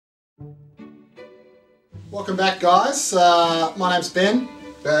Welcome back, guys. My name's Ben.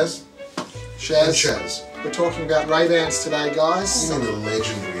 Baz Shaz. We're talking about Ray-Bans today, guys. You mean the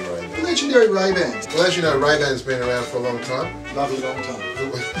legendary Ray-Bans? The legendary Ray-Bans. Well, as you know, Ray-Ban's been around for a long time. Lovely long time.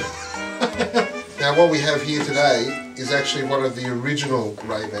 Now, what we have here today is actually one of the original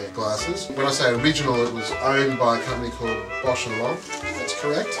Ray-Ban glasses. When I say original, it was owned by a company called Bosch & Long. That's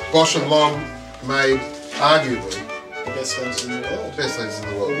correct. Bosch & Long made, arguably, The best lenses in the world. the best lenses in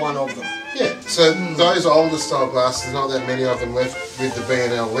the Or world. one of them. Yeah, so those older style glasses, not that many of them left with the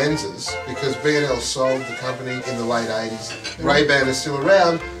B&L lenses, because B&L sold the company in the late 80s. Ray-Ban is still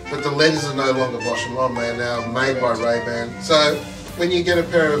around, but the lenses are no longer Bosch & Long, they are now made by Ray-Ban. So when you get a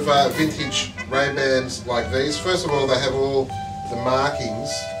pair of vintage Ray-Bans like these, first of all they have all the markings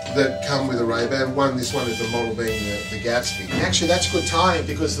that come with a Ray-Ban. This one is the model being the Gatsby. Actually, that's good timing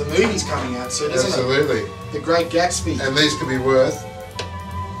because the movie's coming out soon, isn't Absolutely. it? The Great Gatsby. And these could be worth,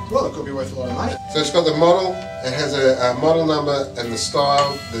 Well, it could be worth a lot of money. so it's got the model, it has a model number and the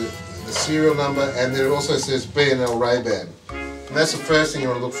style, the serial number, and then it also says B&L Ray-Ban. And that's the first thing you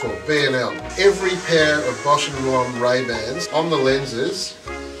want to look for, B&L. Every pair of Bosch & Long Ray-Bans on the lenses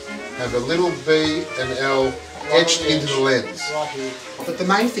have a little B and L etched into the lens. Right here. But the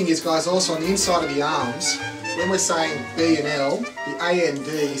main thing is, guys, also on the inside of the arms, when we're saying B and L, the AND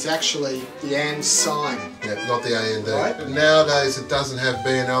is actually the AND sign. Yeah, not the A and D. Right. But nowadays it doesn't have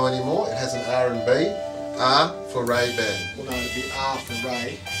B and L anymore, it has an R and B. R for Ray-Ban. Well, no, it'd be R for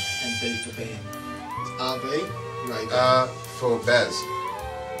Ray and B for Ben. It's RB, Ray-Ban. R for Baz.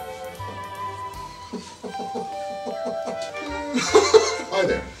 Hi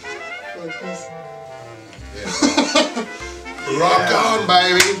there. Like this. Yeah. Rock on,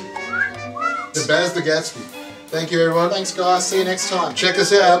 baby! The Baz the Gatsby. Thank you, everyone. Thanks, guys. See you next time. Check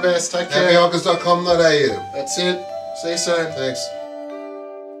us out. All the best. Take care. HappyHockers.com.au. That's it. See you soon. Thanks.